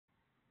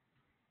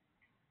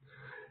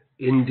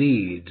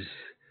Indeed,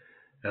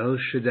 El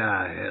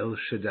Shaddai, El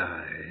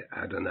Shaddai,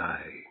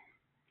 Adonai.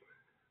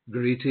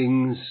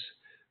 Greetings,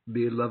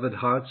 beloved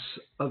hearts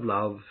of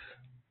love.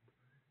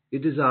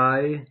 It is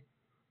I,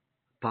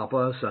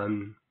 Papa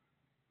Asun,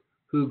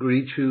 who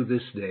greet you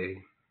this day.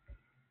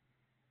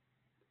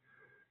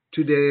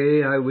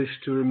 Today I wish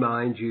to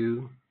remind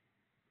you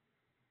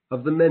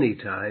of the many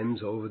times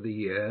over the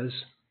years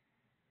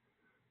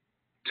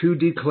to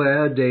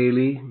declare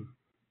daily,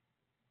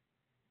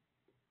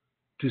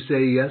 to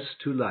say yes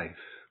to life.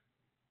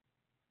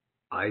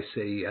 I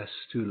say yes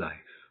to life.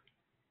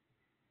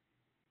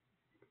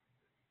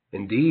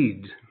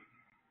 Indeed,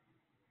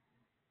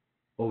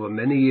 over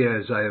many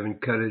years I have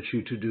encouraged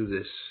you to do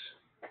this.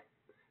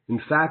 In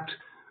fact,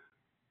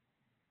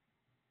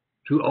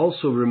 to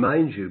also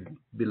remind you,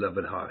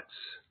 beloved hearts,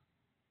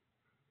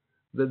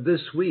 that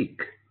this week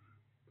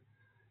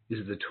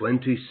is the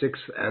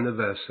 26th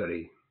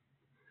anniversary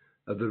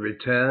of the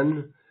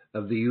return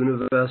of the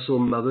Universal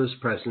Mother's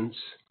Presence,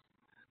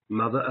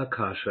 Mother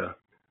Akasha,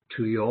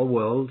 to your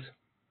world,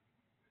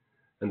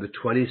 and the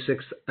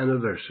 26th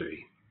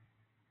anniversary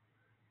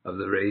of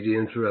the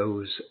Radiant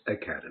Rose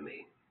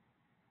Academy.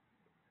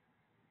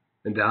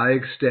 And I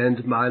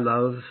extend my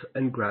love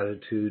and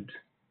gratitude,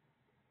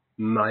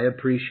 my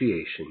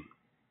appreciation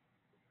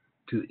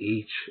to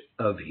each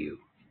of you.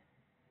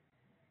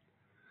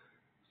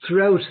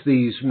 Throughout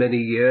these many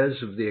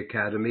years of the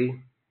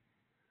Academy,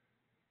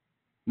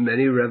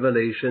 many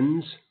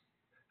revelations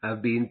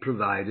have been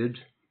provided,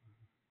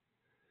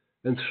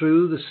 and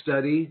through the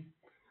study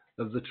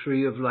of the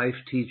Tree of Life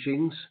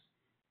teachings,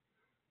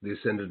 the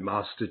Ascended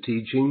Master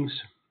teachings,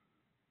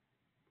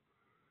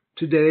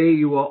 today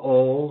you are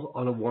all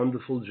on a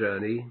wonderful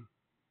journey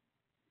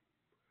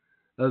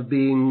of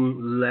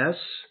being less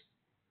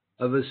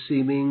of a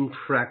seeming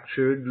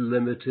fractured,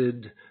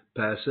 limited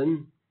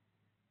person,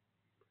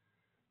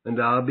 and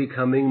are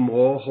becoming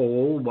more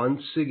whole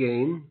once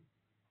again,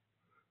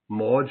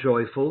 more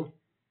joyful,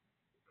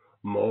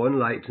 more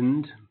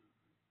enlightened,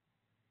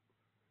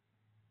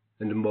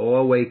 and more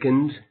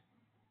awakened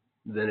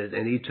than at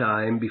any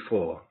time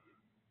before.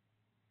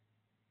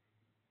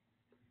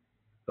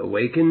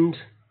 Awakened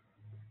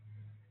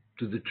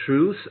to the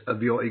truth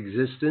of your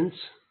existence,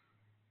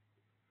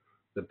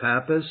 the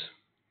purpose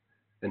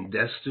and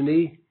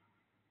destiny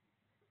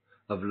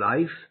of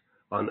life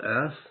on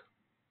earth,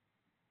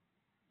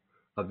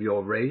 of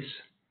your race.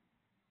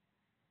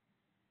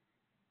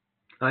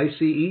 I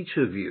see each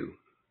of you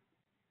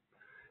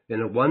in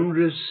a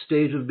wondrous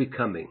state of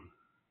becoming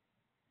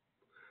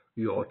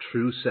your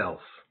true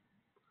self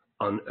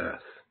on earth.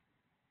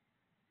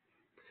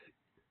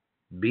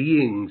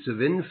 Beings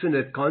of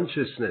infinite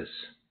consciousness,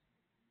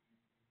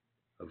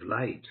 of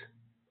light,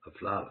 of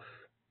love,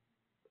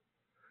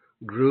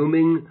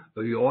 grooming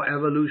your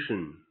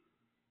evolution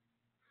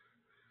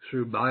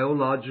through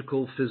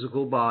biological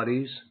physical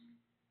bodies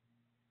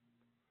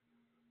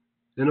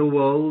in a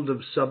world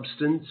of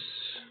substance,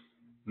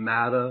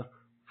 matter,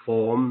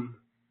 form,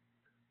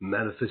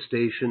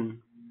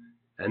 manifestation,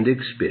 and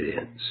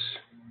experience.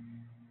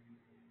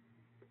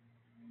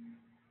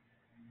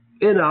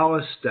 In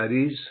our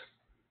studies,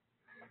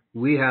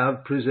 we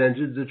have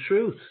presented the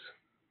truth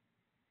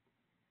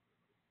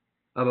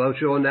about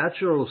your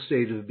natural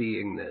state of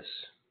beingness,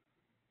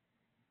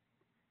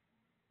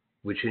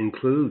 which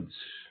includes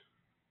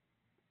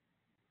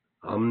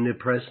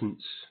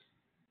omnipresence,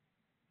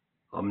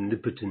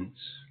 omnipotence,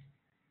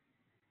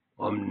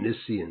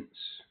 omniscience,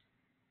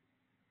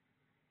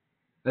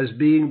 as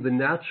being the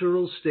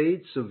natural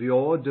states of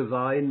your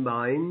divine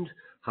mind,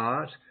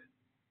 heart,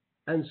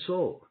 and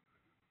soul.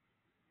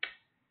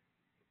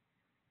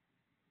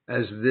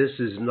 As this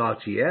is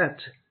not yet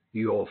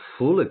your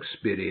full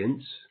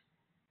experience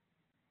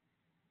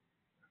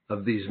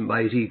of these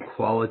mighty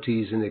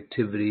qualities and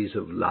activities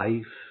of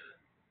life,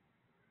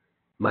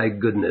 my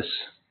goodness,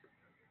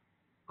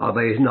 are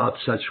they not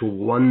such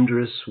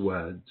wondrous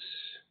words?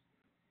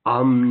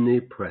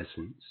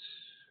 Omnipresence,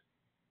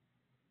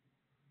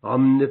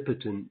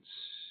 omnipotence,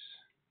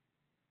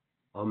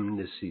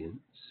 omniscience.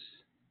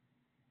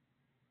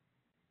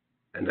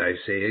 And I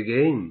say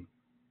again,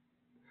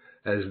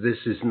 as this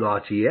is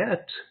not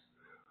yet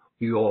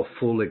your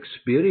full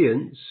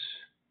experience,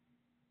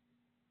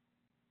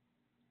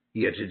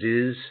 yet it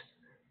is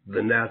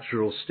the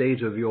natural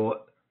state of your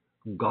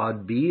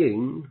God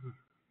being,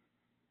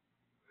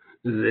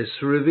 this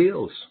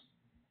reveals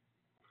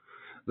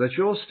that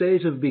your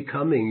state of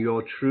becoming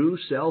your true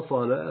self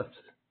on earth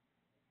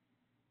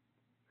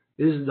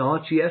is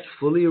not yet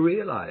fully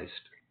realized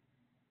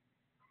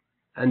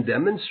and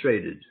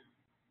demonstrated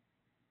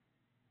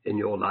in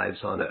your lives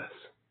on earth.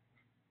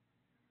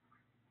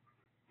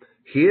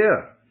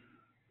 Here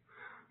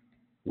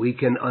we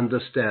can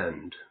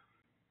understand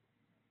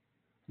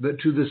that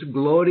to this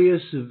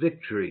glorious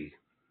victory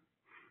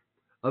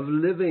of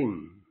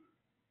living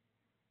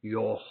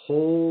your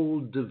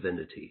whole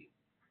divinity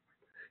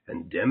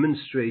and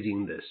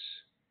demonstrating this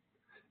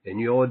in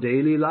your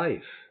daily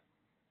life,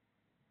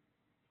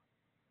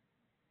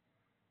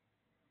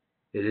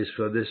 it is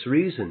for this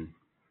reason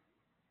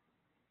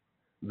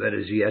that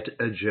is yet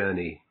a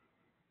journey,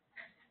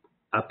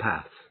 a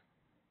path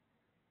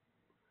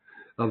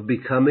of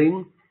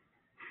becoming,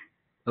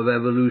 of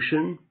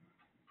evolution,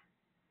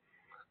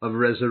 of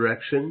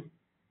resurrection,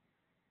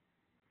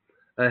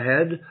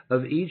 ahead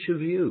of each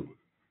of you.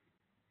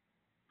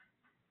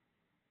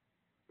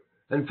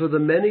 And for the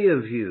many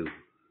of you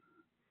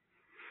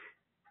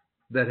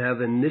that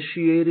have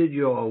initiated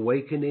your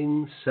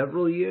awakening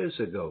several years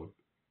ago,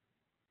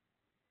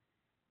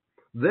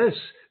 this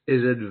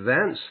is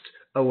advanced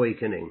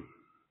awakening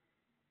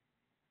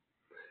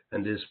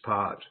and is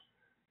part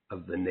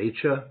of the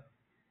nature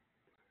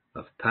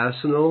of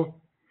personal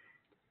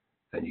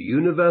and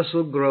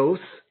universal growth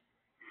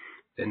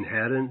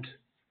inherent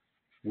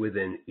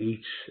within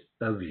each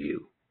of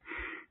you.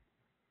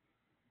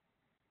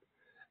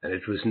 And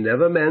it was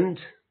never meant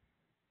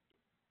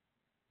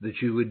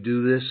that you would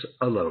do this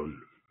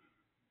alone,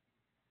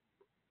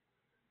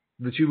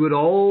 that you would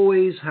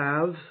always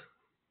have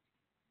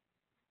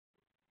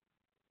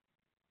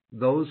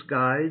those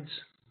guides,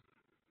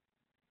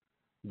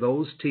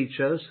 those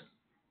teachers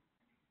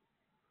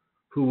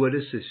who would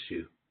assist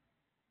you,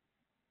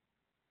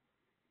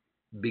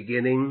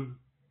 beginning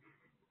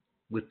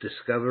with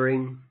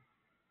discovering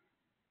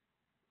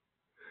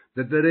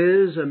that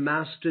there is a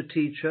master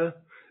teacher,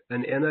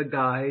 an inner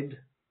guide,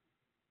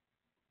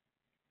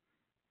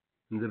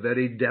 in the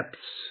very depths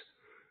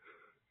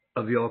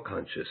of your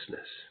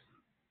consciousness.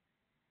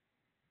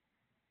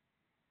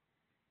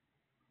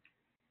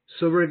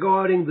 So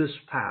regarding this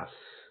path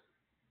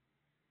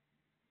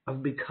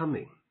of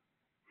becoming,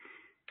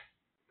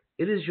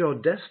 it is your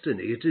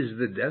destiny, it is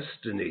the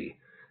destiny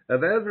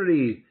of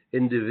every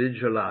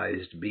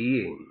individualized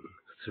being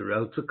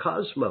throughout the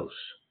cosmos.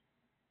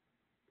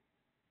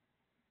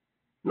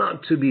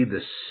 Not to be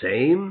the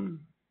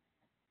same,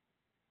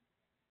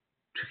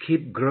 to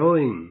keep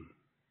growing,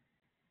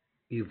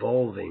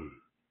 evolving,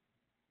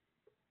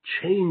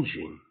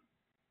 changing,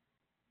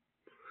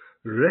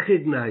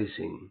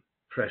 recognizing,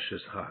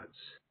 precious hearts,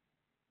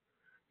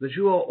 that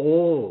you are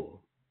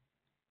all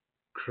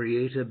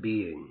creator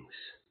beings.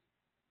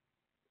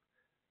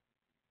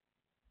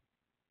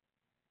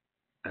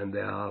 And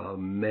there are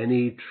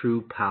many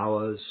true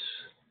powers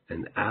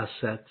and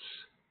assets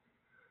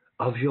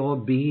of your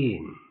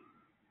being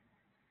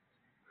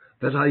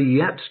that are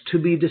yet to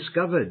be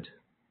discovered.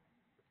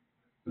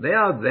 They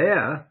are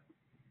there.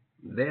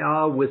 They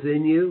are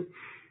within you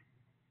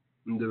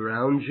and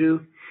around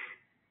you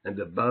and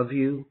above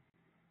you.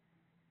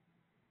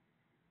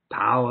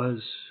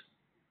 Powers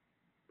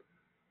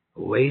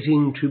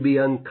waiting to be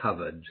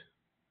uncovered,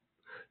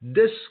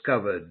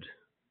 discovered.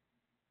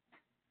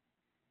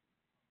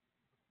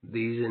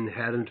 These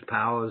inherent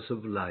powers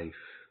of life,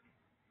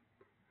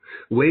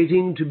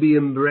 waiting to be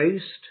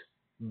embraced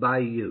by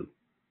you,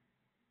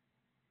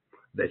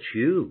 that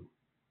you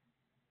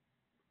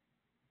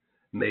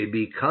may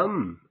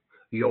become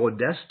your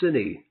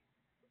destiny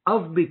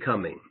of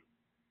becoming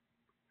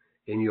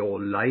in your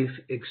life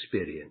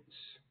experience.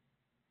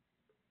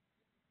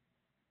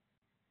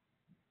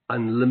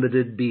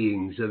 Unlimited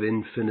beings of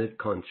infinite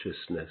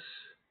consciousness,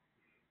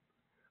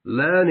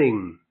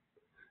 learning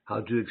how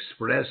to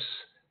express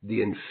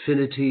the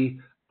infinity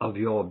of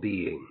your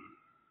being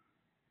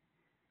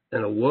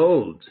in a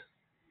world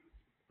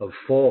of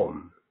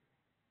form,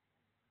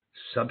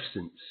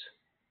 substance,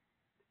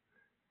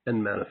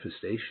 and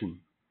manifestation.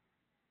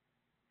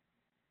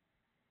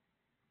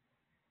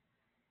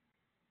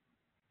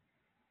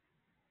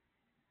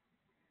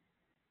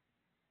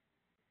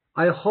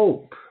 I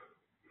hope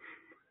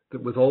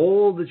that with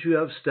all that you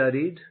have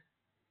studied,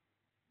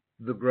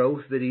 the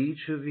growth that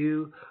each of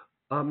you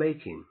are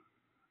making,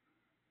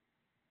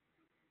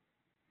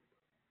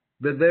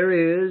 that there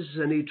is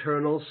an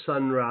eternal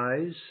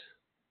sunrise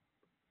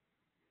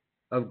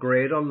of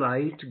greater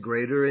light,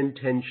 greater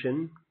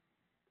intention,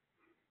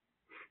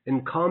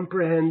 in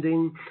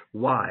comprehending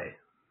why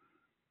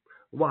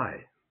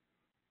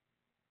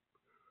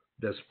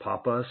does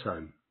Papa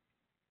Asun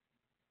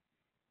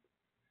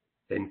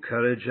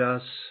encourage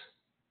us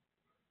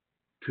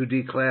to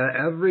declare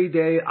every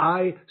day,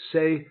 I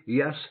say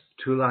yes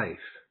to life.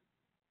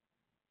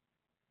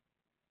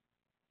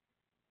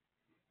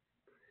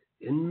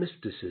 In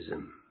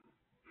mysticism,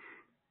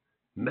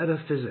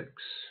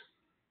 metaphysics,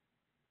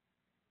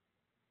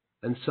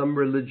 and some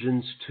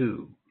religions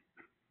too,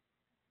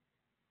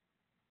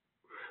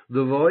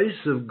 the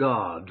voice of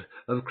God,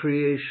 of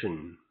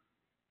creation,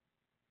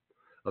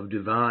 of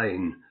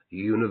divine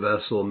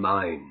universal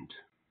mind,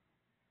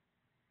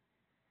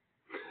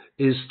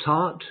 is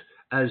taught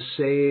as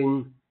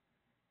saying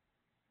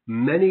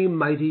many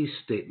mighty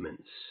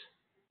statements,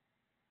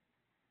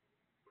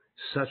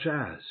 such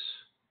as,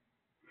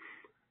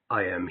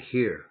 I am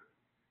here,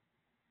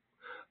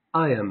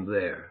 I am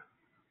there,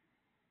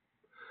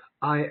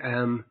 I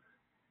am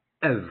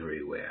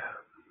everywhere.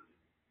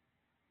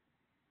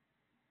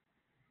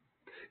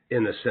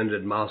 In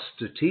Ascended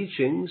Master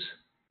teachings,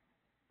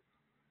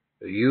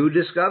 you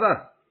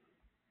discover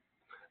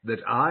that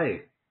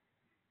I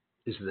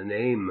is the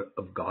name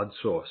of God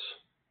Source,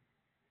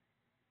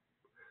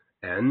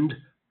 and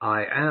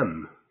I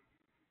am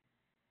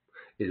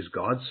is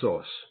God's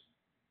source,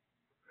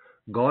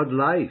 God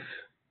life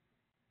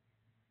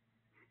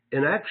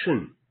in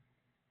action.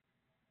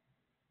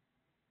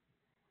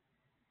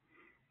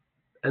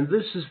 And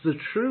this is the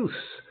truth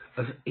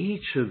of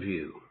each of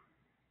you,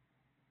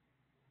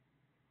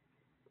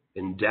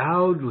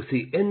 endowed with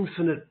the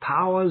infinite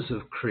powers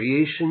of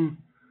creation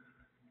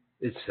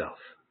itself.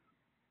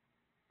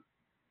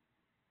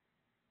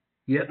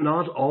 Yet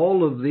not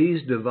all of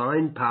these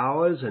divine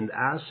powers and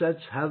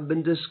assets have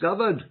been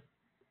discovered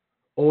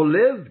or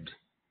lived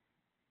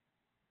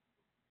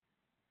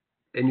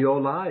in your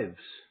lives.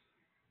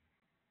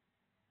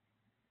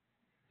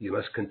 You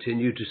must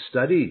continue to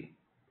study,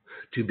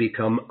 to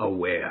become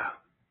aware.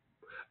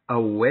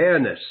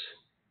 Awareness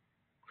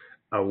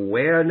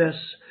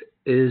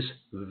is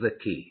the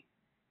key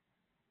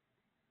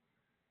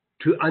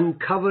to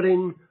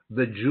uncovering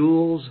the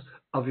jewels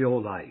of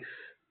your life.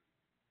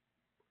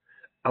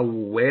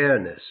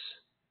 Awareness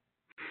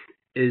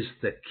is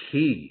the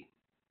key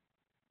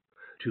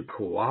to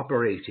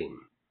cooperating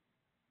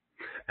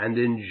and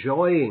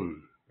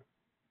enjoying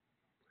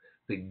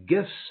the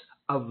gifts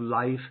of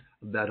life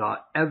that are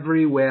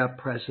everywhere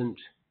present,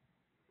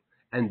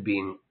 and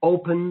being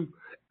open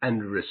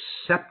and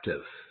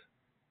receptive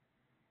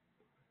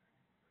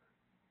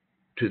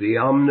to the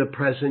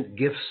omnipresent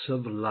gifts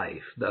of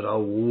life that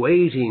are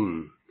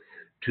waiting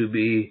to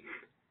be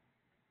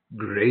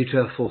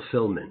greater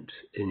fulfillment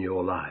in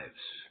your lives.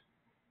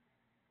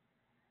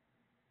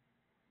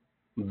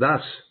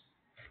 Thus,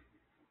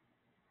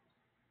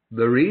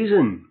 the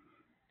reason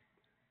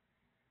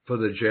for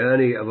the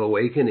journey of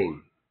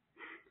awakening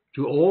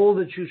to all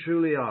that you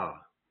truly are,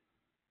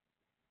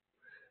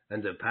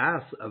 and the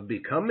path of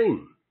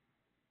becoming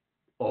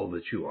all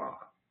that you are,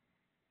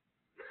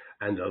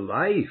 and a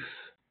life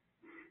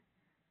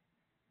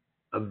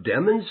of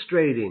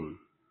demonstrating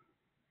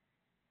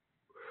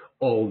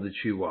all that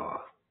you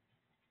are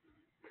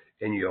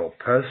in your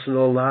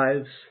personal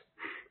lives,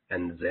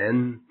 and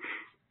then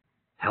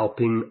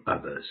helping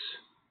others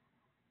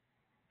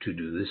to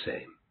do the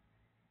same.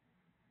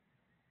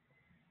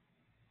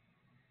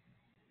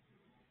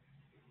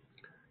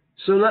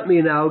 So let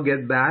me now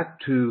get back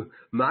to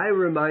my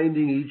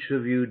reminding each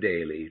of you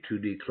daily to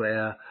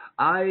declare,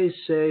 I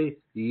say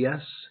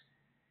yes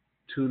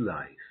to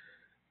life.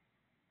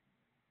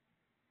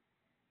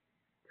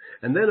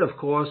 And then, of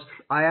course,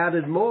 I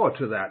added more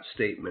to that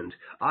statement.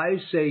 I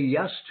say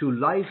yes to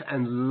life,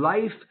 and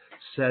life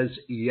says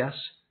yes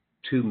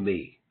to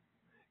me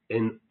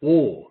in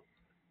all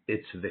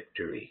its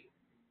victory.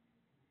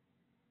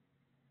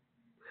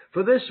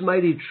 For this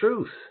mighty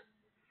truth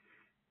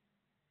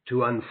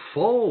to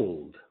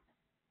unfold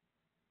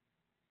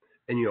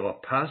in your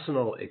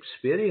personal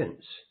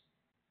experience,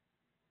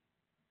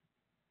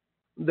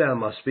 there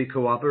must be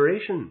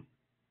cooperation.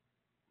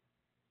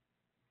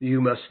 You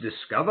must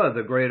discover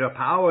the greater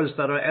powers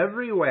that are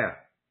everywhere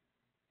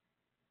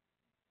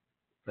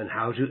and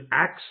how to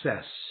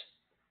access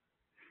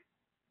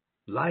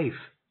life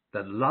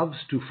that loves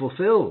to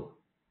fulfill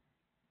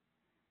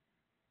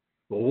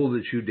all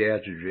that you dare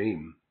to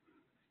dream.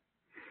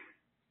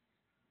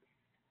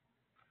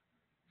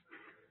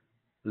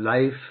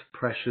 Life,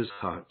 precious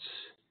hearts,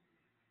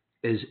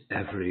 is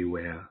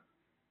everywhere.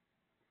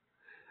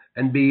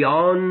 And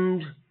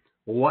beyond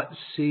what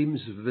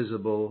seems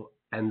visible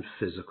and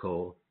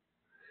physical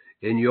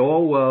in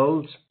your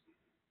world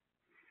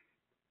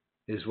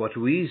is what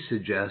we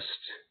suggest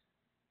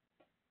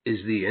is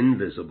the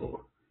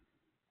invisible.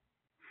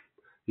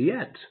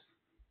 Yet,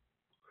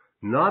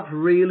 not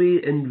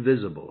really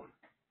invisible,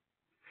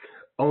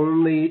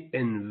 only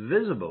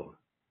invisible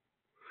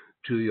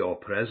to your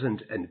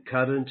present and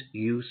current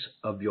use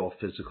of your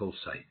physical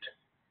sight,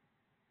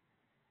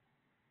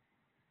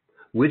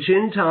 which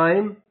in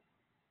time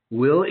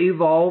will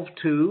evolve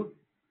to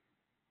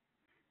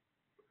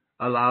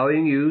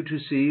allowing you to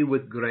see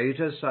with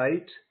greater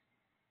sight,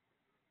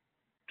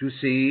 to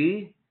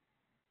see,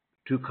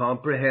 to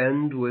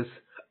comprehend with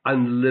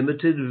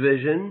unlimited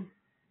vision,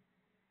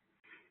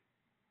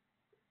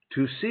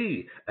 to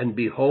see and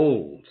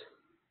behold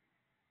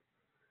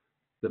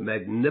the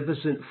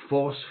magnificent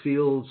force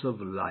fields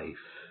of life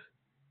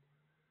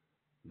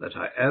that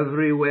are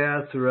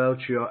everywhere throughout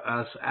your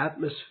Earth's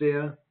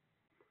atmosphere,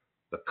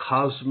 the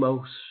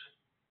cosmos,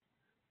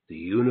 the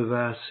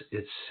universe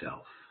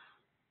itself.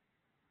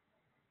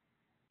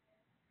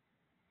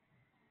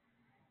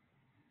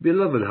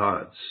 Beloved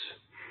hearts,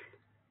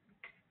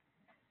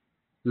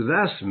 the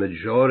vast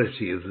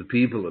majority of the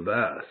people of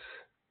Earth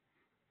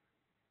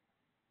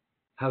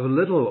have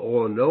little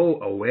or no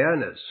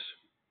awareness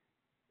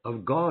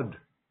of God,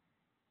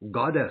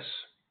 Goddess,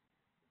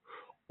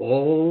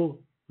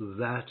 all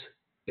that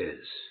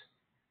is.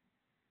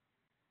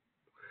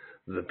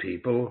 The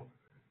people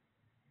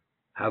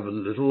have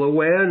little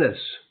awareness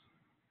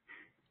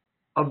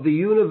of the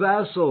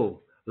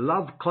universal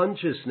love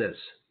consciousness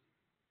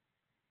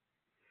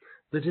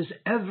that is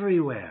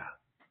everywhere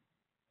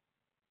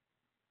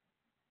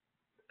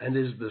and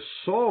is the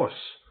source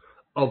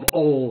of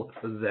all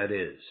that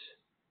is.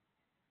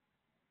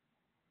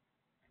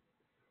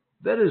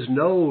 There is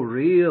no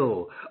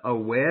real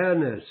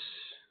awareness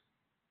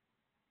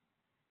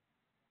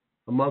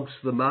amongst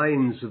the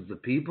minds of the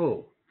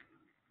people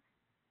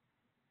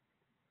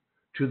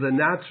to the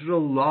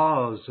natural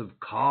laws of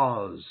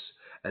cause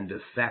and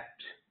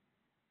effect.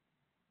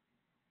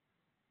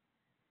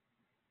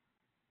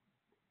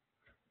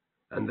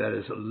 And there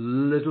is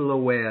little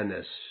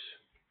awareness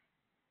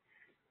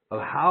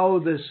of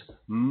how this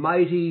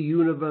mighty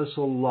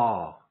universal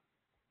law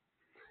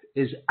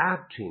is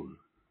acting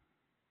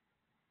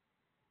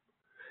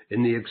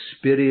in the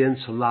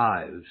experienced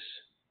lives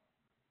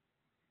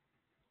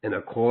in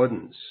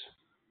accordance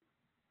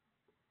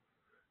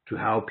to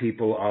how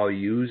people are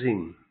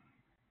using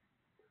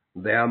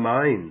their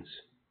minds.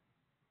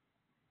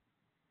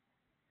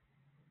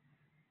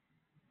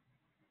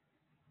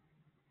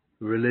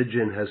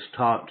 Religion has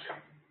taught,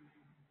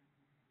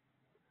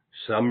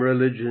 some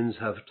religions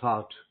have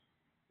taught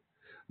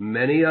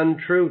many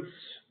untruths.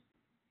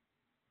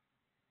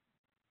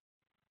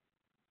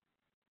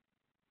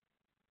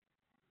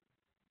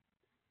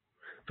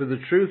 For the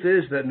truth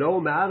is that no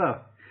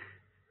matter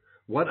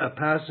what a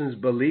person's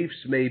beliefs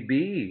may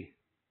be,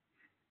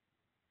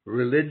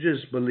 religious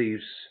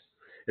beliefs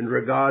in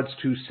regards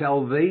to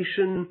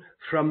salvation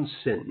from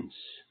sins,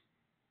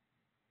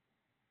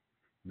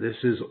 this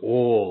is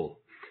all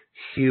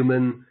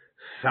human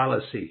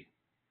fallacy.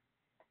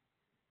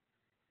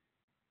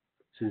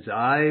 Since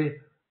I,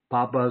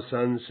 Papa,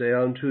 Son, say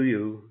unto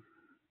you,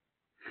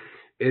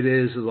 it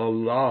is the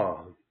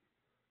law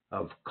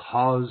of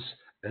cause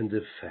and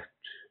effect.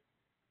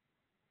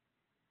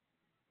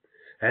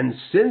 And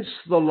since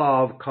the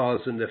law of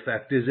cause and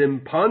effect is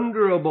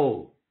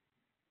imponderable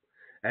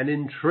and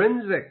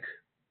intrinsic,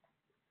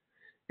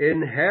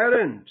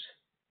 inherent,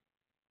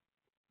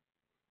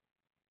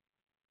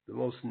 the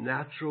most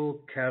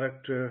natural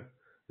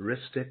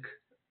characteristic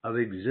of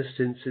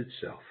existence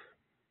itself.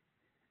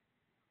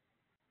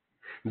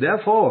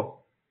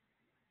 Therefore,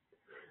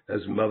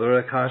 as Mother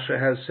Akasha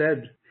has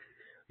said,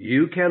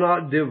 you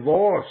cannot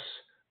divorce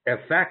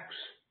effects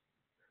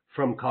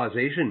from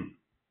causation,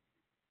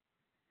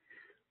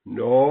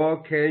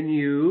 nor can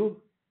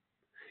you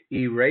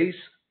erase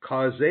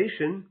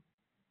causation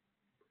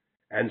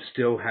and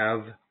still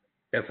have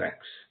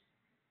effects.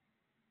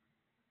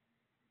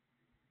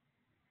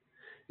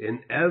 In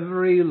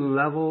every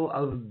level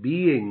of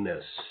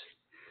beingness,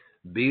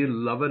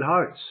 beloved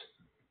hearts,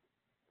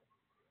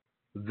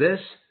 this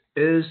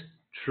is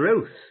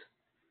truth.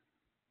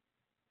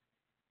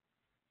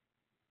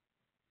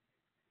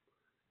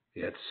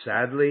 Yet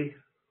sadly,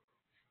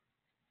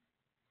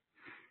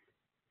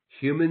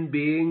 human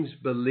beings'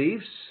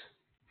 beliefs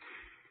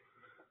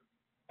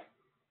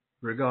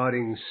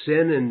regarding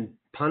sin and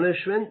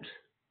punishment,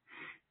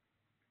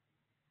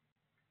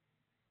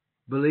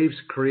 beliefs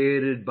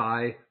created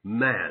by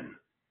man,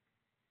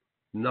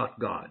 not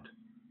God.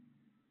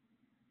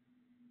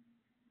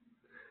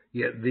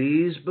 Yet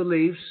these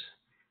beliefs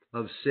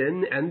of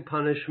sin and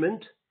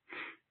punishment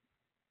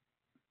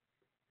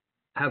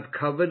have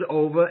covered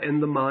over in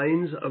the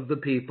minds of the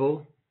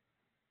people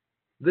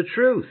the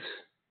truth,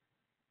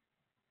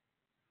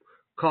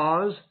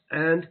 cause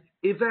and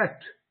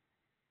effect.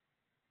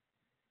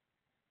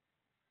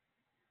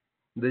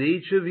 That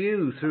each of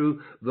you,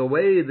 through the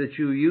way that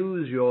you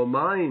use your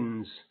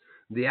minds,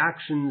 the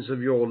actions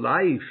of your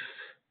life,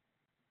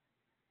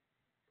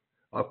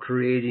 are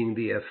creating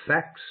the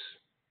effects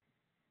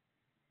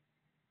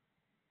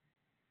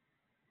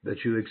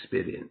that you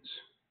experience.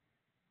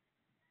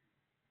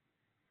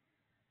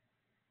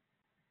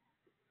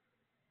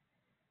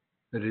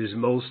 It is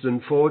most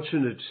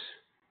unfortunate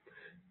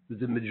that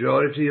the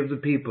majority of the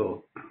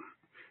people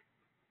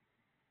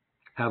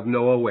have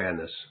no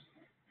awareness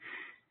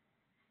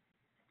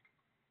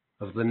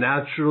of the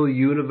natural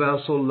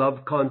universal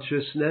love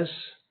consciousness,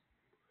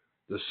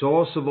 the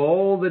source of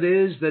all that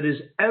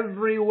is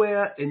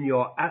everywhere in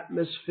your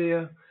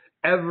atmosphere,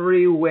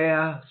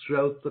 everywhere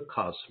throughout the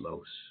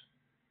cosmos.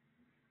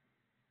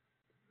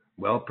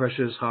 Well,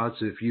 precious hearts,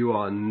 if you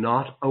are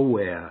not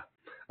aware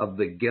of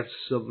the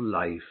gifts of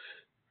life,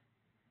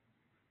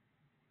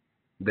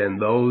 then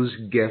those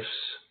gifts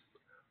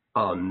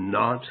are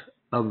not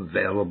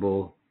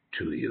available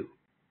to you.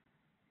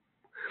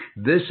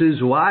 This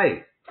is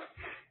why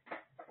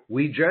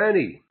we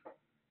journey,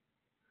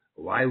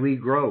 why we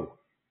grow,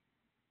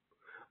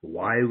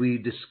 why we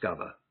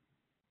discover,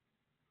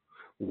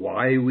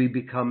 why we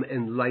become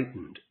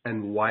enlightened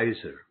and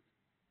wiser.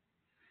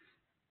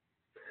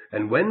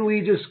 And when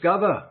we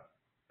discover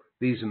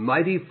these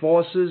mighty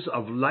forces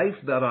of life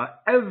that are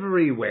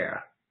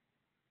everywhere,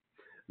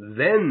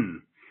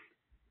 then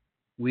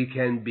we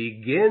can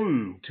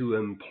begin to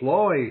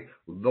employ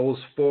those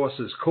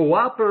forces,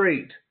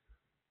 cooperate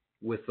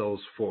with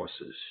those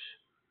forces.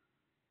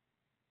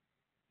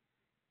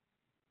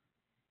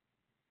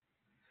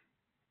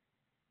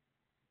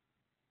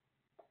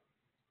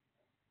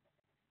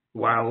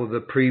 While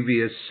the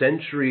previous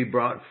century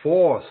brought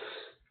forth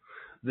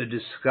the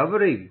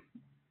discovery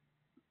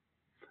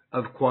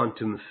of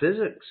quantum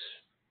physics,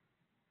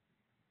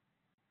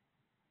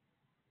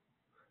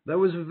 there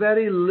was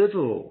very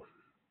little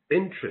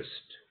interest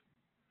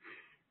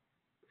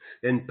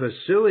in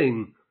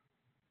pursuing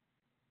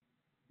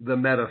the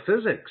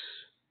metaphysics,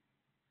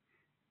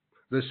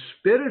 the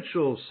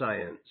spiritual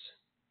science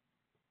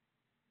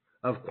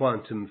of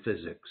quantum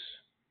physics.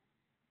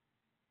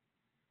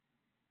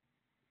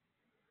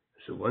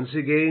 So once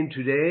again,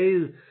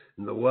 today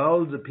in the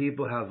world, the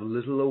people have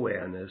little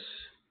awareness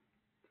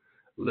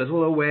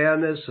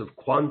of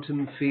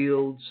quantum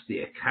fields, the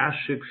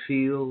Akashic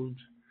field,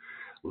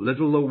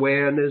 little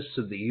awareness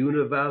of the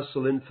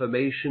universal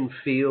information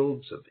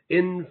fields of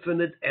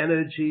infinite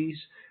energies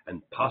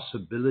and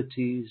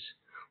possibilities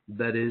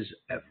that is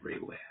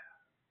everywhere.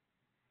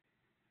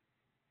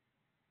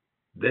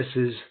 This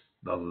is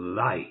the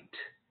light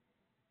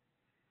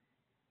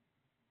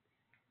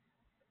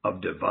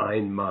of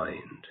divine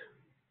mind.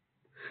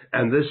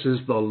 And this is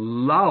the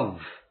love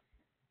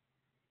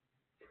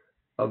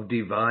of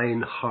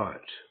divine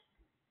heart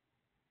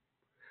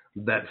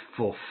that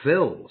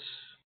fulfills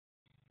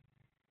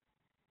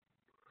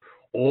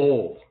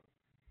all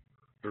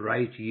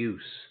right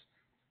use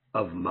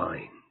of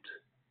mind.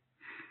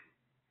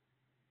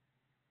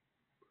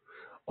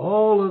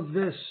 All of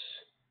this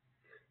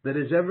that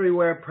is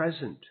everywhere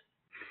present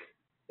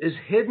is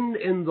hidden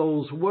in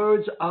those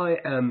words, I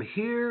am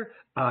here,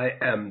 I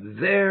am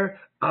there,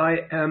 I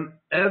am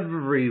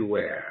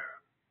everywhere.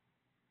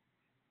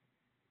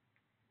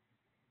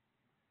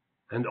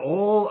 And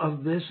all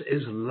of this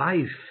is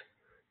life,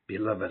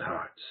 beloved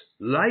hearts.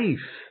 Life.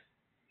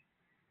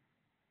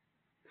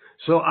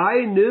 So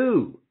I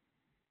knew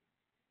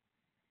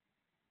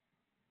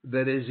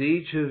that as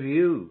each of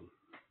you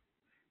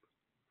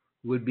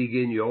would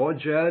begin your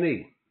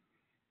journey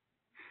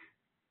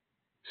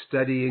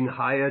studying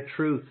higher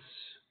truths,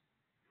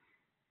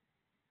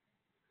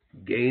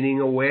 gaining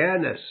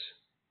awareness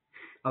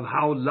of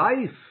how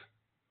life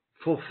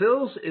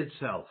fulfills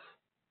itself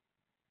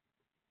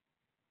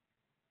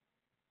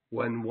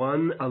when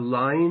one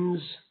aligns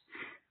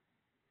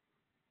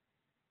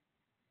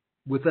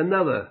with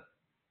another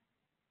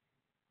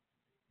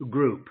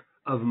group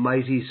of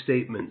mighty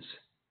statements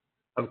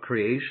of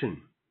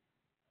creation,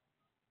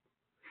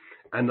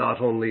 and not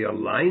only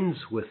aligns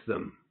with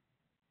them,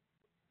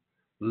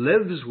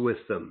 lives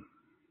with them.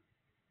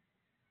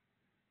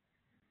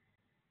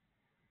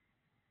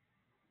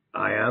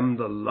 I am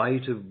the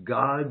light of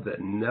God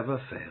that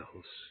never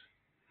fails.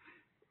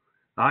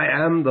 I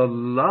am the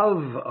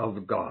love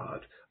of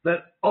God that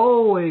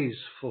always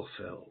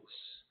fulfills.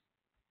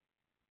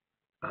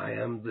 I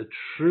am the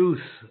truth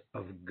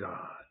of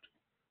God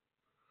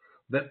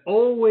that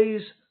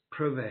always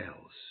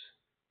prevails.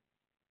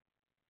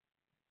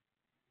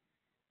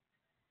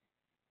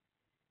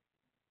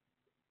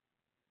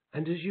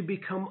 And as you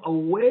become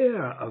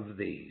aware of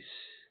these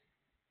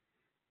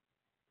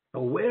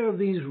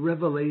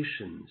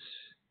revelations,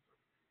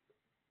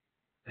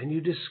 and you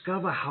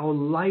discover how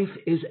life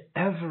is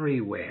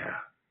everywhere,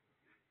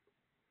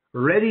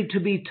 ready to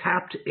be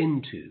tapped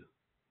into,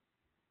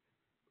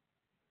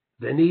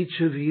 then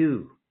each of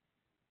you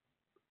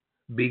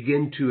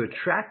begin to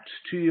attract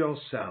to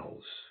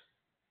yourselves,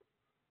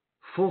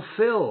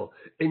 fulfill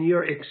in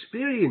your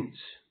experience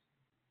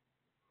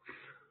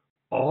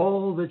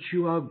all that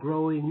you are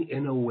growing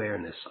in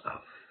awareness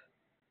of,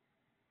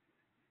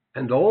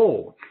 and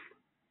all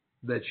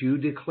that you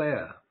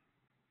declare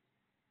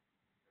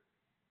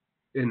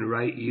in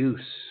right use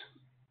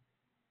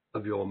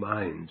of your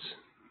minds.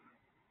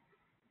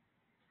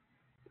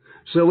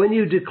 So when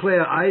you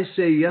declare, I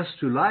say yes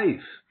to life,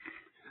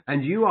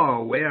 and you are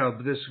aware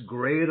of this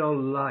greater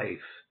life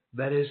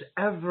that is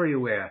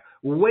everywhere,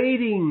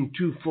 waiting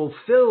to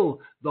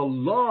fulfill the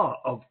law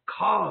of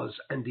cause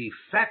and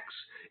effects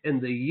in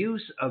the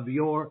use of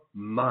your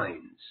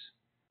minds,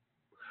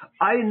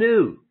 I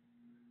knew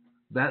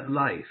that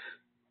life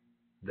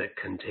that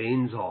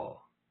contains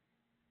all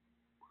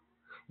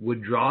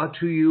would draw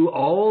to you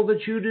all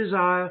that you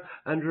desire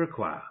and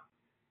require.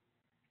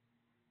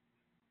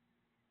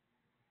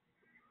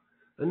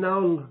 And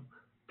now,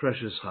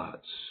 precious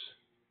hearts,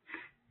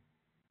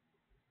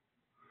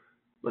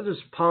 let us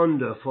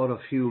ponder for a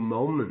few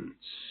moments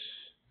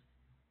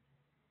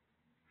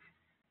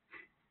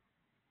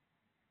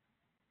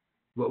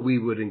what we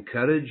would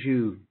encourage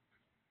you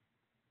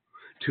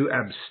to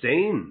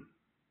abstain,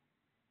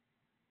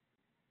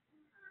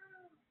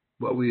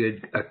 what we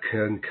would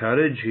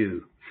encourage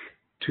you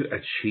to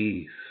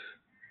achieve.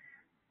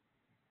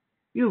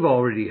 You've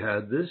already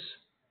heard this.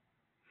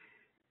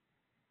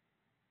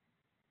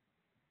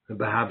 And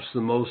perhaps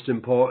the most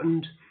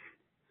important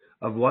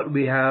of what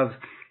we have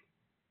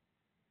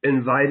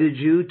invited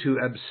you to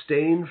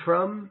abstain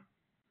from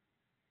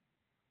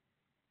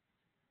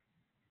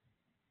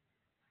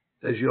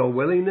is your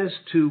willingness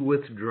to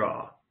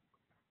withdraw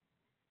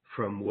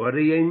from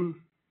worrying,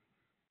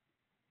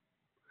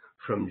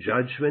 from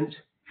judgment,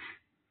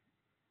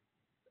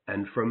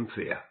 and from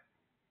fear.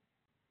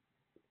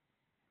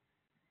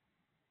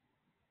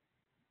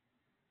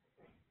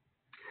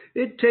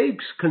 It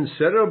takes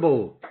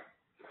considerable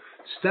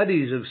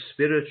studies of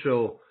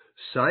spiritual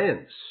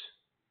science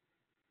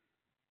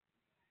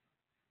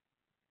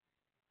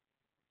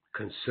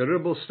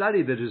considerable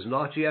study that is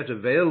not yet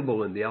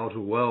available in the outer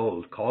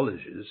world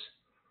colleges,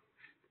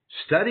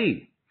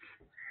 study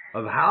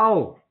of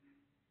how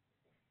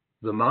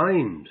the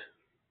mind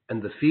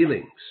and the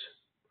feelings,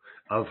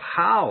 of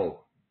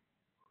how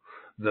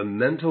the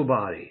mental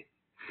body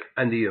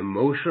and the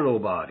emotional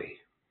body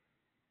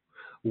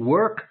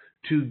work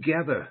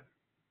together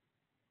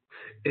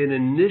in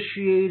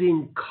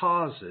initiating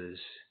causes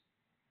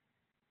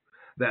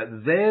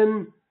that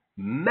then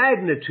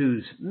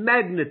magnetizes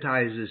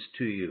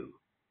to you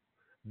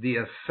the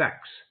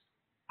effects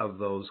of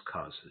those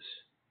causes.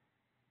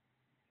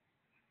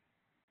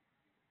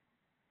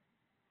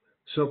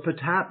 So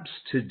perhaps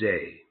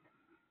today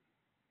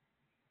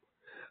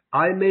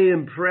I may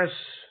impress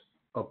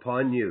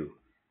upon you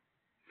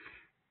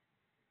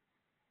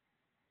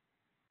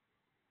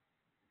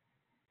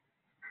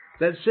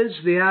that since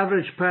the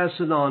average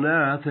person on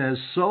earth has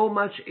so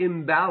much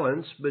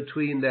imbalance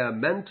between their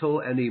mental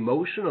and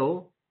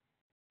emotional,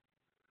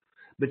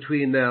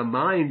 between their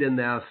mind and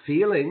their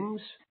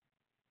feelings,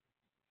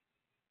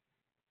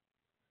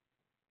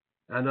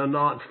 and are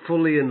not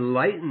fully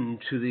enlightened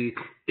to the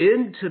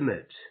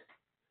intimate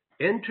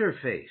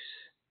interface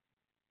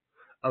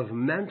of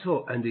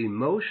mental and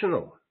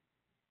emotional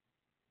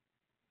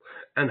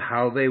and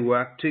how they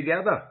work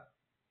together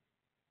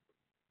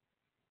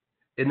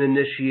in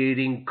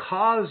initiating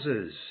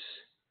causes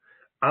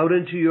out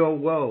into your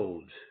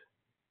world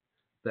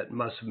that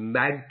must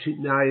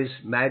magnetize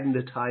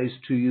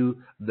to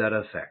you their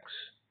effects.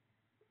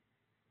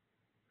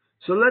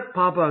 So let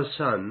Papa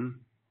Asun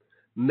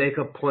make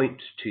a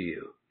point to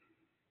you.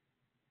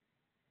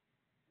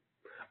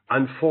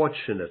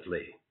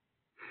 Unfortunately,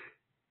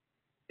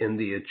 in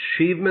the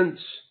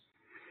achievements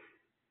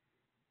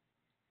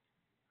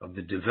of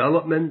the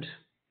development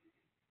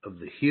of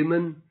the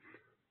human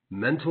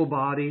mental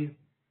body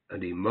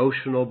and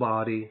emotional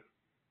body,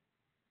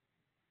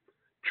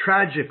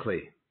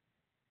 tragically,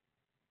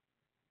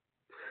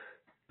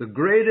 the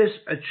greatest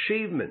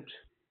achievement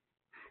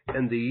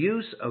in the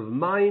use of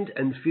mind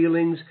and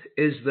feelings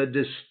is the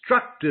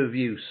destructive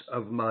use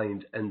of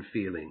mind and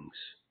feelings.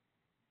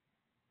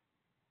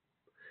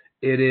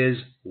 It is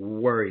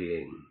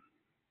worrying.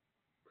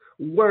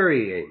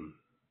 Worrying.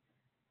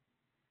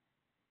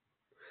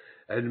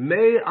 And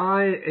may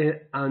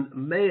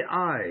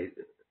I,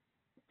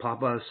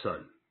 Papa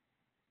Asun,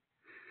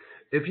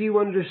 if you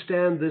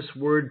understand this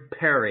word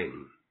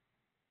pairing,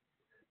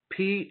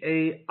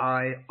 P-A-I-R-I-N-G,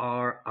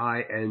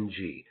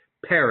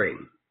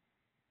 pairing.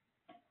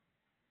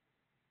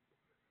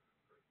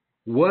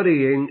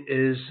 Worrying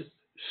is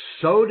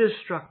so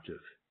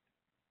destructive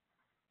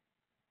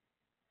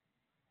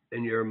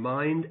in your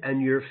mind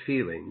and your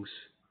feelings.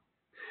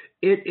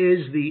 It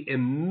is the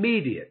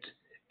immediate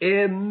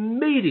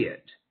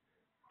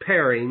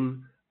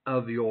pairing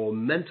of your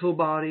mental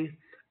body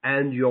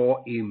and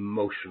your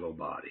emotional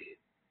body.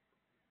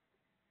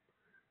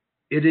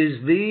 It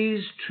is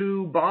these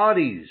two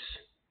bodies,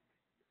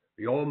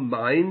 your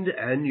mind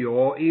and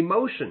your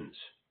emotions,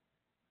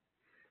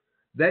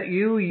 that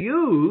you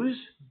use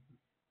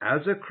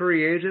as a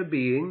creator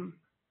being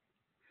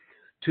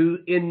to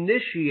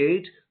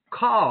initiate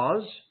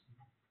cause,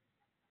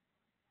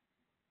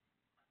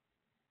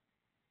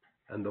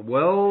 and the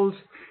world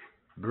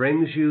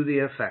brings you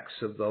the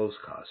effects of those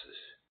causes.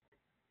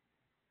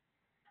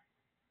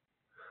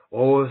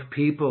 Or if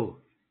people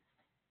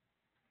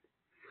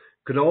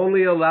could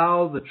only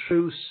allow the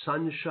true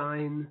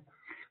sunshine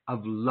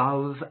of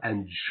love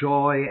and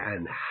joy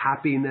and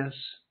happiness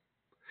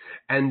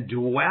and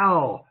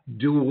dwell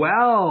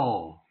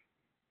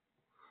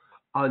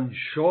on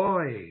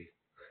joy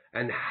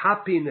and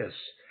happiness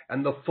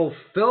and the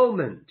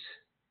fulfillment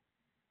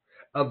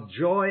of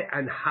joy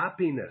and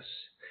happiness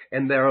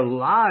in their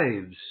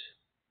lives,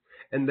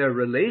 in their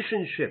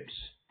relationships,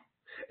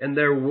 in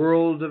their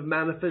world of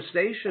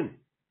manifestation,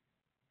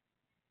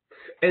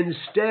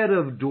 instead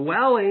of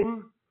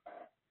dwelling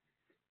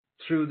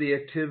through the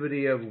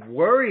activity of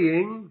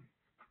worrying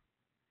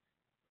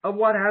of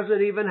what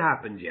hasn't even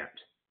happened yet,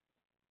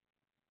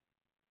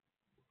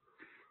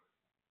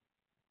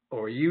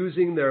 or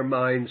using their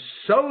minds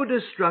so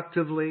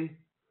destructively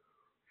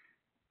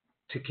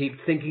to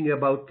keep thinking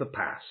about the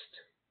past.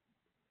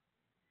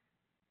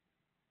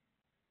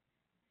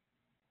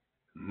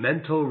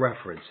 Mental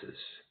references.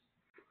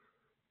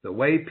 The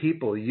way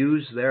people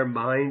use their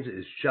minds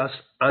is just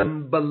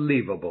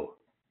unbelievable.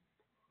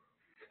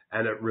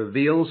 And it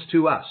reveals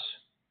to us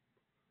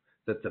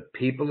that the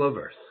people of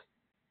earth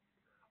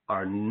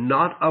are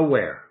not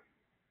aware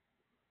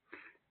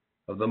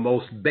of the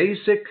most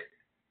basic,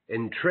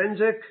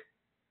 intrinsic,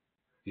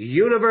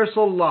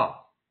 universal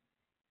law,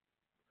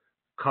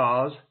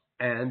 cause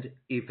and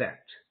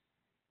effect.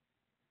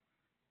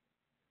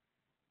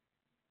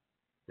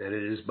 And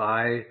it is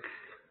by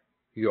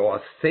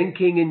your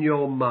thinking in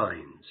your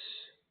minds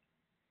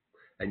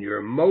and your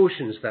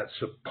emotions that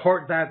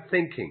support that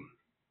thinking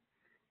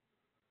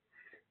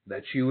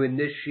that you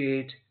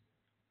initiate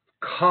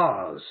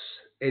cause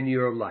in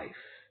your life,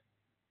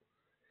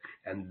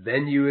 and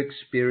then you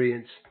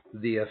experience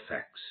the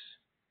effects.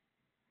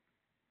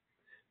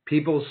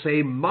 People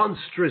say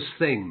monstrous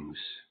things.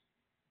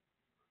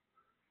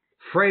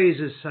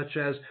 Phrases such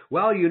as,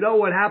 well, you know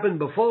what happened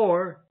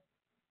before.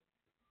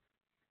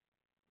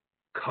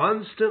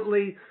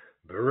 Constantly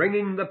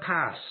bringing the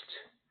past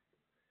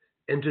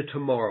into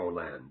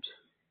Tomorrowland.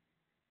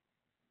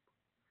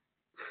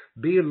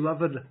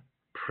 Beloved,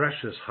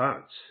 precious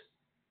hearts,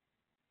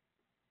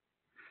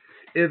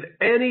 if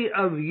any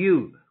of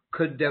you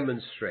could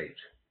demonstrate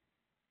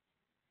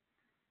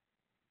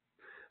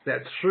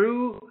that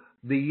through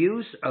the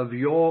use of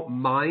your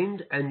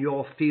mind and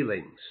your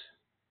feelings,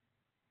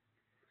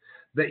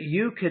 that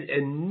you can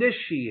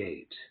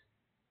initiate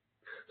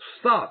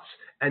thoughts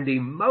and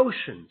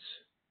emotions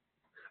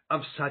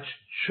of such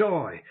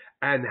joy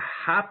and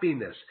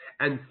happiness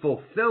and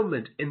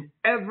fulfillment in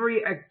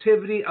every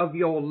activity of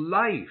your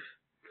life,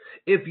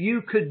 if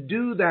you could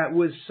do that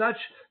with such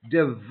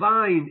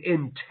divine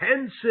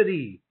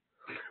intensity,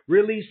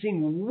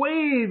 releasing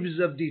waves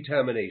of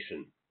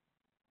determination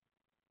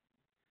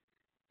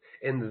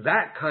in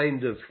that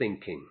kind of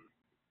thinking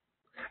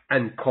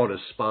and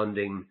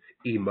corresponding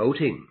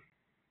emoting,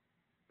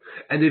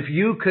 and if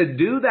you could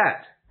do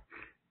that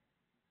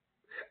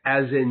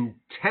as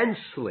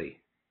intensely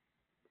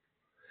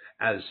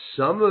as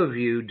some of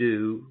you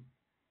do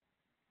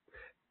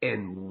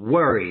in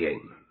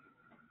worrying,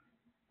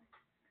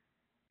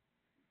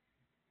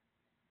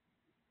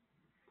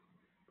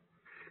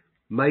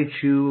 might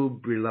you,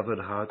 beloved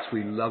hearts,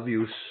 we love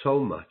you so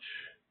much,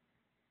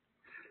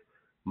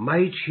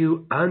 might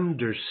you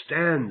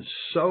understand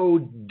so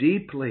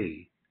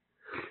deeply,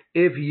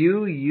 if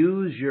you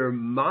use your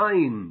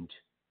mind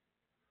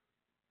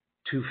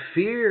to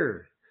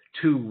fear,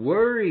 to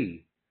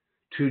worry,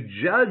 to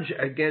judge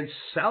against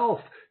self,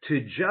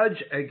 to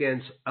judge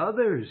against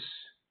others,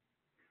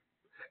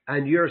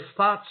 and your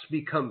thoughts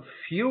become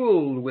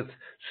fueled with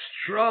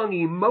strong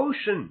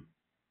emotion,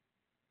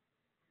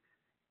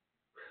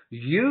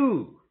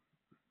 you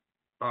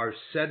are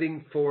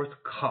setting forth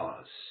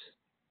cause,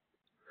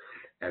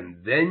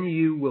 and then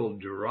you will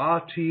draw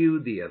to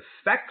you the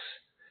effects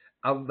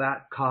of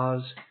that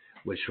cause,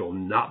 which will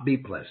not be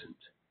pleasant.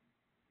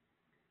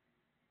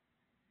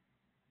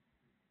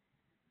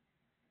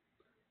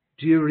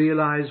 Do you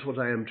realize what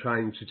I am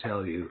trying to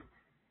tell you?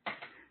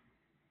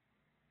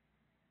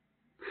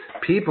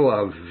 People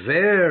are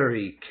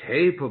very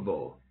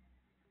capable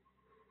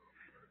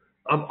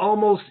of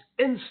almost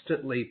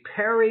instantly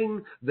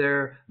pairing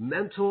their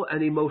mental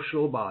and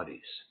emotional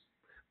bodies,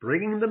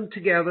 bringing them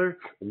together,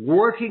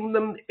 working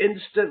them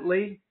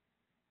instantly.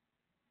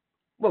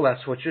 Well,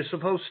 that's what you're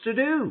supposed to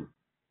do.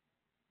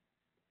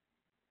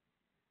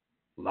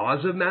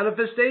 Laws of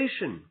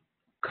manifestation,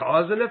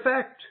 cause and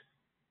effect.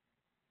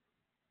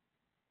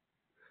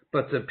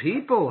 But the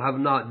people have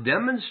not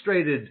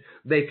demonstrated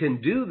they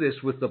can do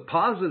this with the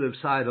positive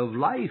side of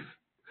life.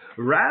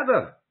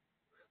 Rather,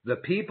 the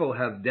people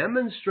have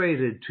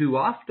demonstrated too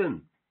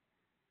often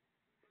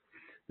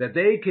that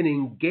they can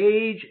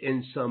engage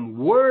in some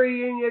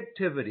worrying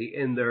activity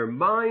in their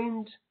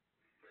mind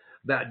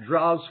that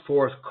draws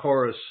forth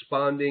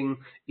corresponding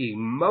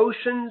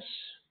emotions,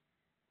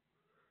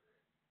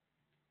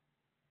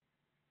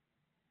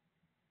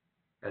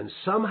 and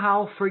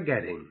somehow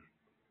forgetting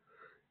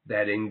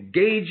that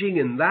engaging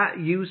in that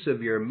use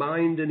of your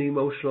mind and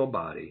emotional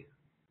body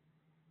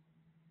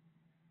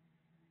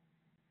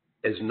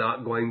is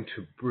not going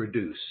to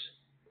produce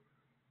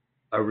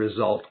a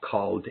result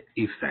called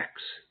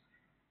effects.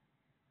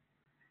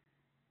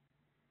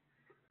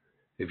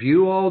 If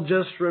you all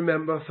just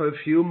remember for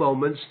a few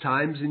moments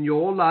times in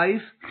your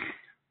life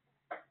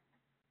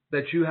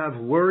that you have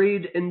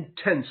worried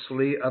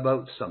intensely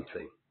about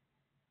something,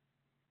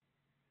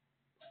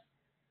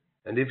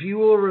 and if you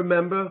will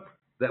remember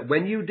that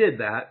when you did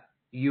that,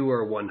 you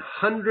are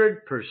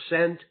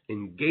 100%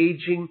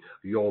 engaging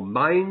your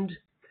mind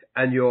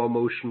and your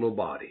emotional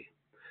body.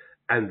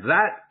 And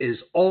that is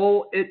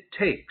all it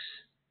takes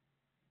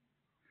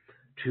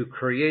to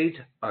create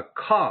a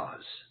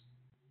cause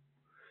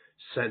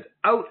sent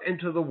out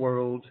into the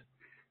world,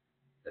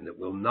 and it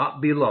will not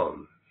be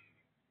long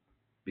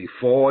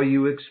before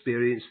you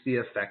experience the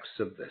effects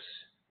of this.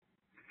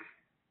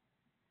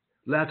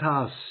 Let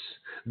us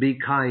be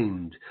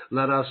kind.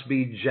 Let us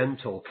be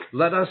gentle.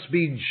 Let us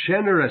be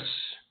generous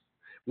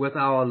with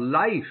our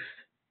life.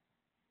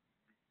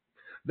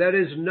 There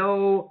is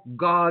no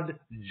God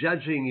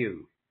judging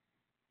you.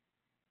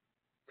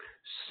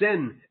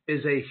 Sin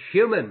is a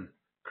human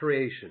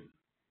creation,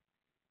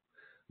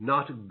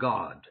 not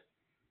God.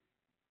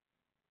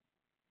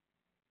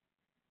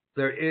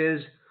 There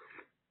is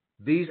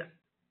these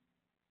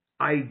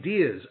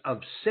ideas of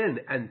sin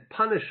and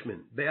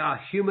punishment. They are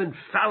human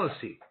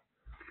fallacy.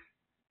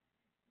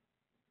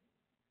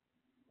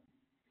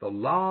 The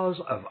laws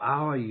of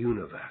our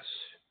universe,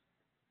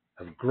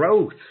 of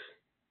growth,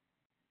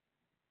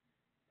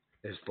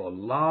 is the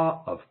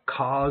law of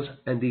cause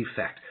and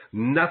effect.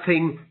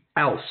 Nothing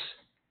else.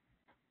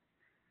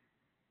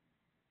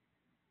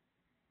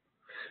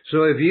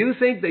 So if you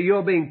think that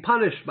you're being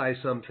punished by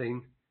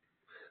something,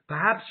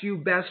 perhaps you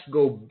best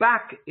go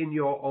back in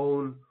your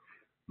own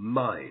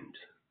mind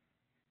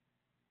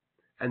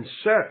and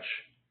search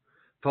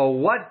for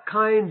what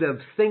kind of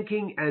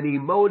thinking and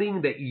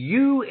emoting that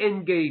you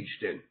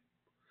engaged in,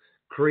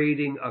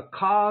 creating a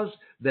cause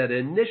that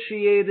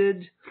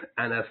initiated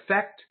an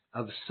effect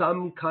of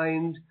some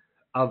kind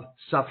of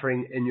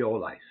suffering in your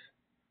life.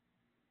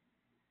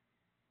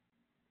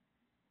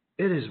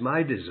 It is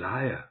my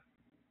desire.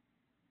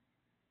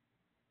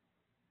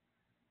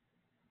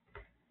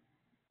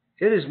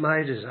 It is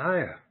my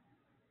desire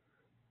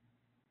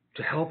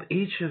to help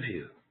each of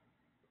you,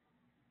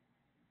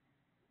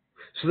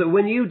 so that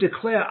when you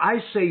declare, I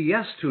say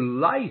yes to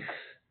life,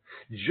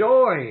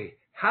 joy,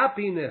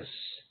 happiness,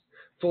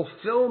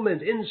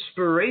 fulfillment,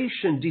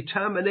 inspiration,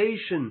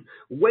 determination,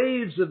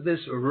 waves of this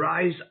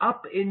rise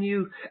up in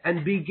you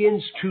and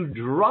begins to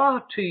draw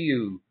to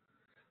you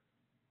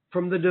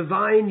from the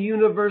divine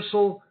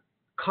universal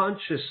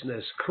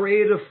consciousness,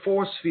 creative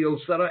force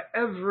fields that are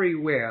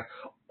everywhere,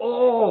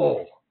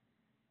 all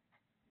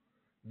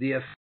the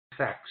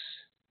effects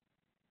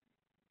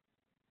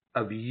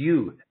of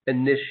you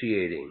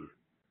initiating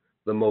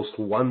the most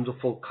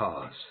wonderful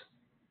cause.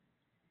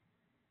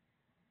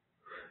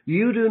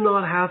 You do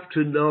not have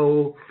to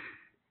know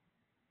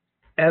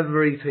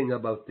everything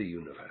about the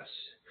universe.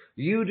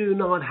 You do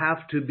not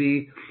have to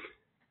be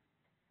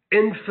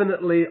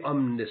infinitely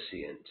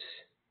omniscient.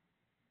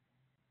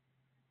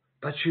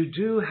 But you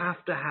do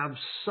have to have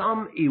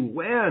some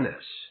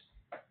awareness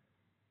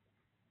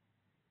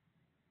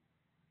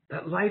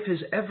that life is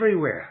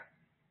everywhere.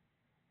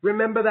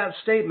 Remember that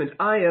statement,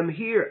 I am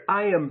here,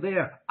 I am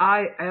there,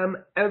 I am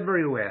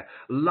everywhere.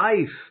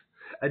 Life,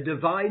 a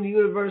divine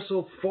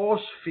universal force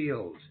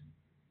field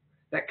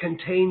that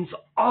contains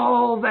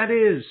all that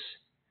is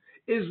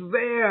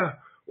there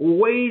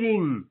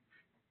waiting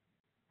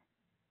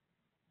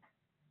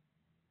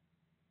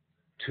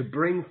to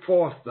bring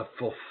forth the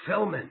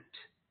fulfillment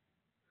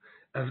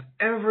of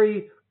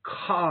every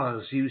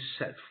cause you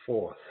set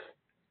forth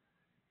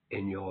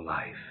in your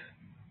life.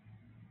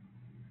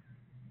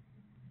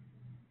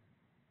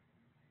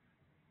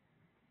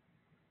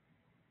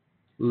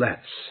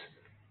 Let's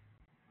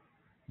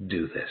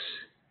do this.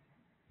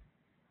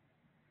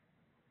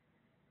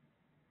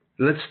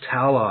 Let's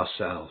tell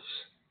ourselves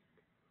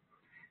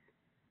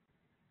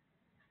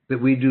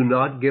that we do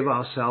not give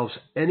ourselves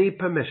any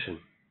permission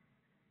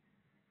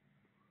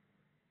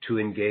to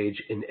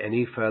engage in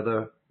any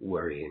further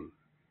worrying.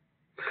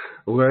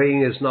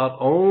 Worrying is not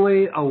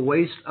only a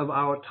waste of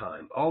our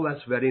time. Oh,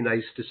 that's very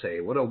nice to say.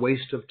 What a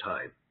waste of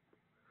time.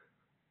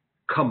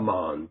 Come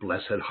on,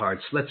 blessed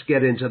hearts. Let's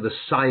get into the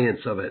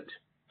science of it.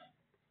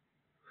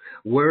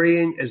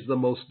 Worrying is the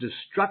most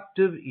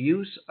destructive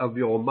use of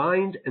your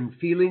mind and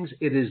feelings.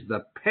 It is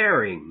the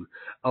pairing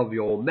of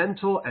your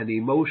mental and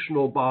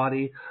emotional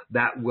body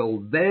that will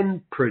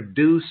then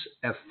produce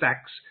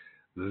effects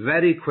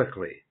very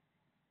quickly.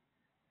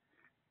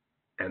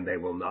 And they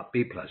will not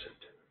be pleasant.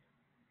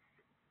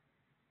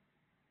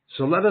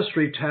 So let us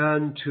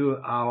return to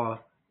our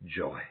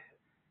joy.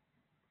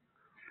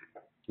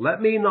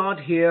 Let me not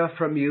hear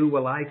from you,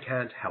 well, I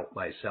can't help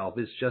myself.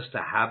 It's just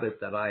a habit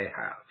that I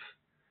have.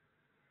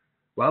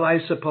 Well, I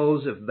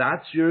suppose if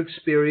that's your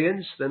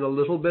experience, then a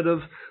little bit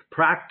of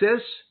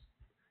practice,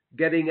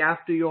 getting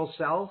after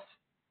yourself,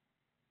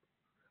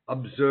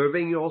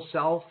 observing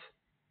yourself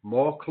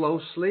more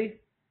closely,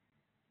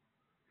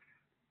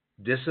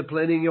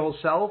 disciplining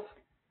yourself.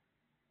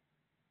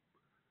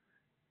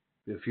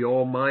 If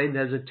your mind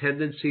has a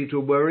tendency to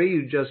worry,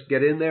 you just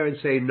get in there and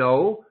say,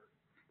 no.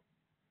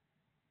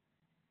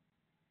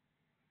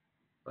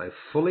 I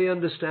fully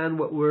understand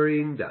what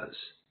worrying does.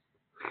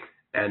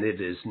 And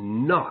it is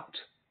not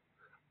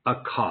a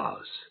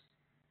cause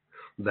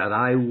that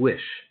I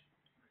wish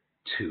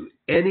to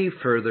any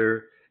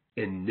further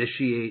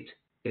initiate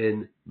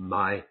in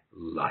my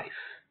life.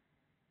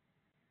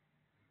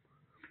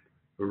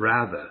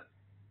 Rather,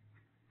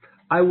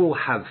 I will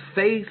have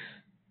faith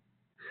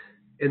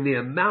in the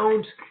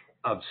amount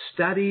of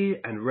study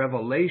and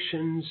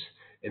revelations,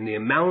 in the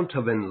amount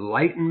of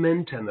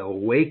enlightenment and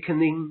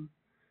awakening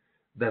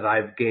that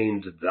I've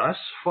gained thus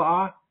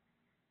far,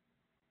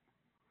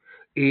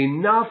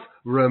 enough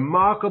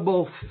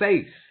remarkable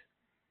faith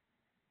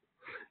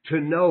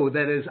to know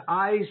that as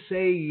I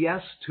say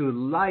yes to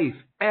life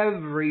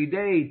every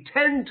day,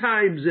 10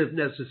 times if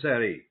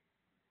necessary,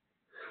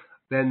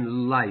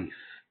 then life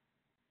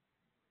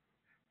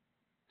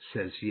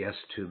says yes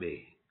to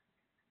me.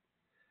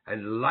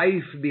 And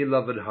life,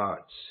 beloved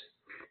hearts,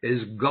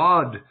 is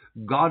God,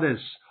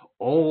 Goddess,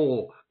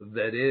 all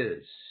that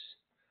is.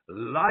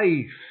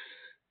 Life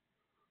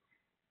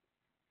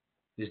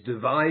is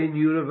divine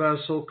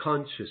universal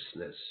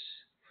consciousness,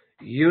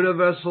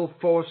 universal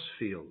force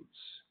fields,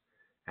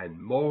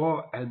 and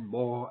more and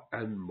more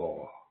and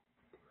more.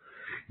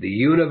 The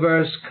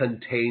universe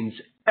contains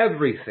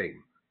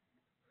everything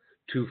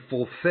to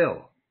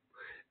fulfill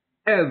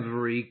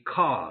every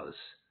cause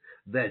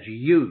that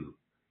you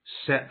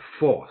set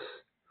forth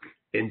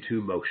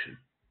into motion.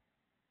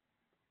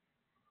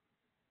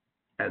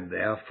 And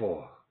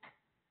therefore,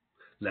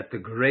 let the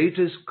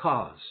greatest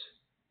cause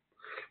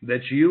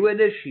that you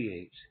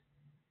initiate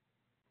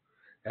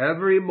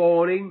every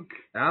morning,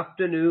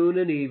 afternoon,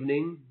 and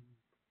evening.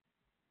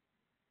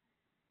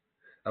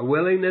 A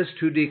willingness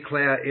to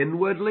declare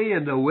inwardly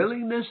and a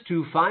willingness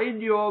to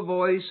find your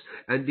voice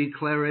and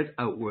declare it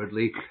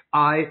outwardly.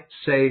 I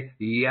say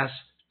yes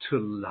to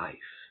life.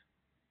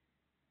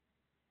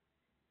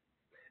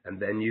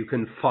 And then you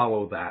can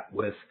follow that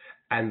with,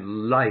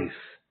 and life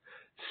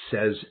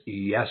says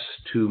yes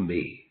to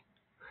me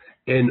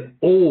in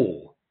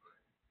all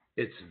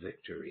its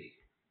victory.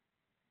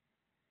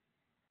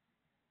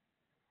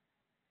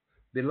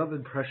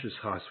 Beloved precious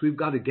hearts, we've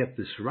got to get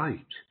this right.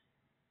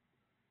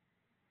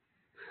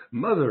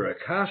 Mother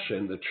Akasha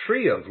in the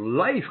Tree of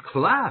Life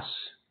class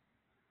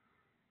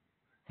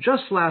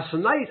just last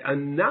night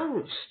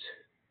announced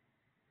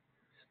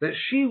that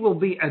she will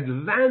be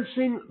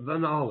advancing the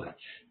knowledge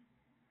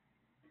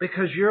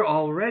because you're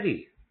all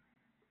ready.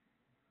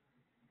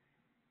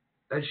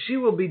 And she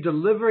will be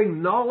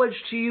delivering knowledge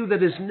to you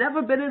that has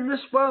never been in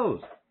this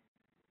world.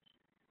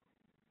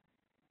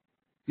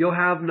 You'll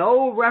have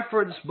no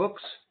reference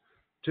books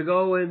to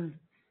go and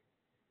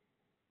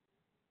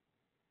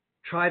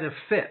try to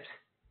fit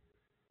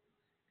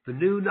the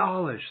new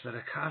knowledge that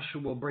Akasha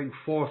will bring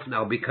forth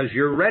now because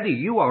you're ready.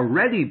 You are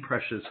ready,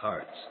 precious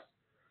hearts.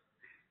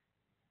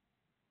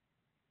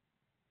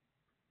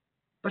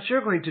 But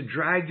you're going to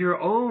drag your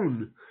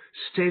own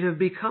state of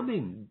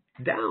becoming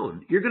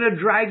down. You're going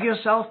to drag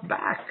yourself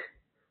back.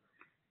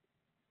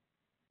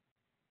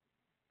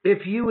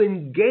 If you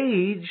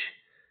engage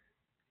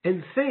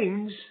in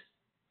things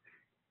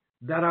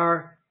that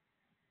are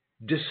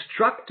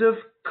destructive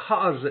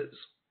causes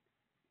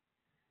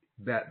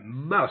that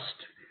must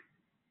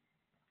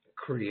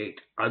create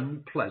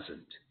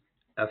unpleasant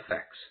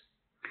effects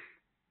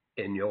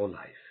in your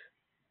life,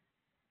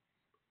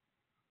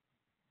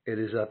 it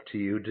is up to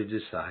you to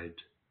decide.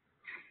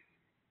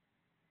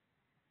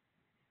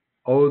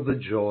 Oh, the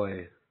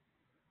joy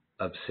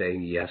of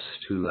saying yes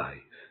to life.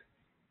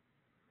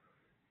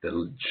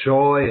 The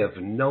joy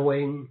of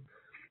knowing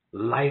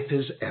life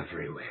is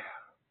everywhere.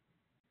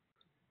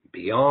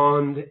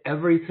 Beyond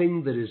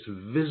everything that is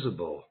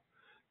visible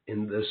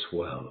in this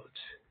world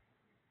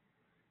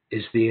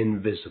is the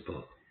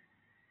invisible.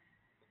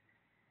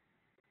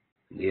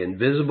 The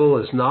invisible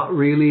is not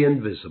really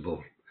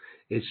invisible.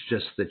 It's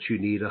just that you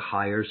need a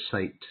higher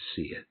sight to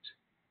see it.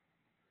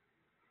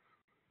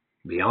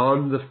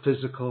 Beyond the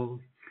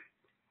physical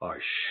are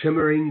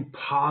shimmering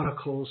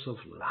particles of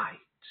light,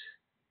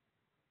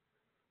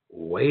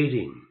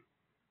 waiting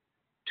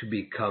to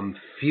become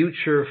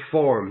future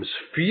forms,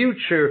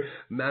 future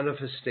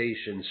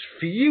manifestations,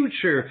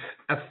 future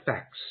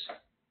effects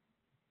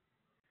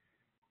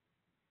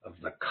of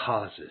the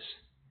causes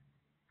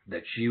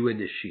that you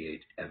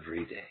initiate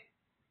every day.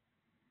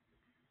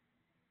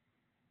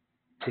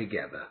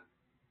 Together,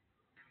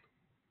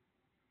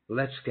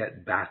 let's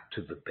get back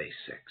to the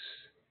basics.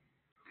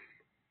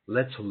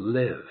 Let's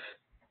live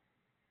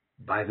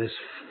by this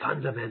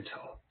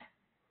fundamental.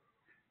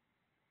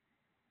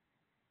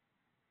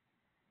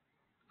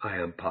 I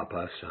am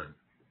Papa Asun.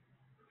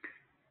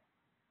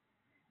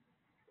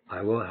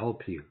 I will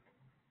help you.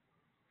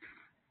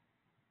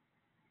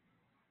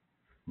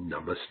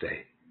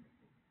 Namaste.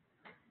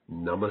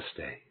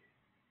 Namaste.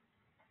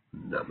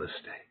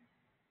 Namaste.